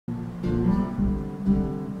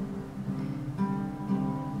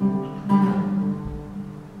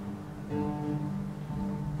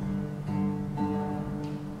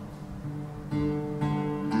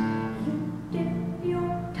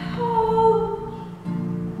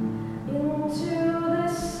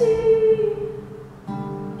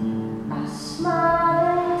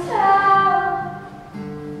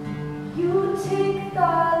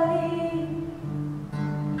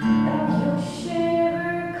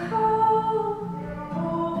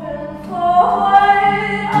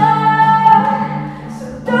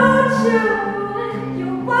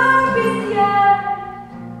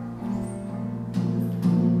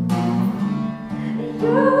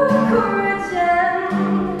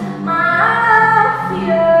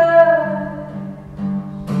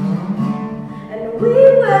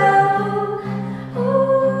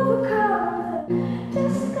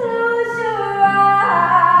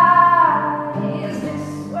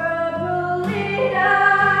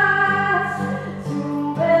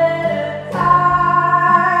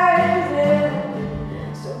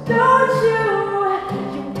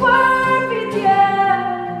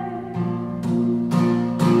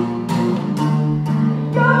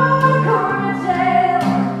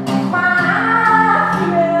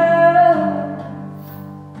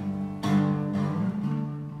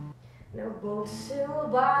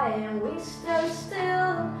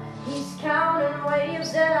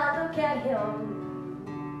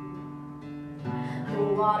The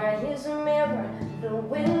water is a mirror, the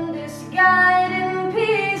wind is guide, in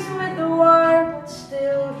peace with the war, but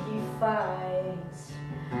still he fights.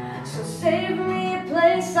 So save me a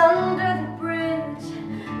place under the bridge,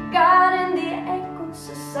 God, and the echoes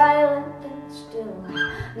so silent and still,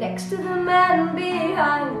 next to the man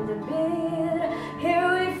behind the bed. Here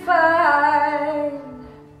we find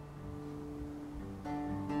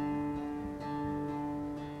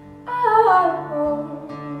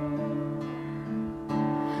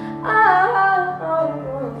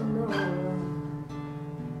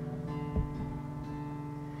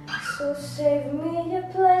so save me a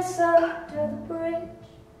place under the bridge,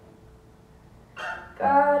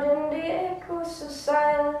 God, and the echoes so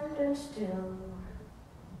silent and still,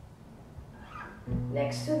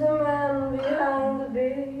 next to the man behind the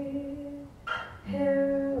bed.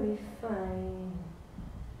 Here we find.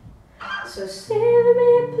 So save me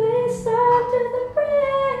a place under the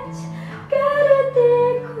bridge, God, and the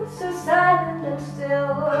echoes so silent and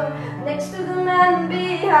still, next to the man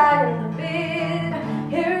behind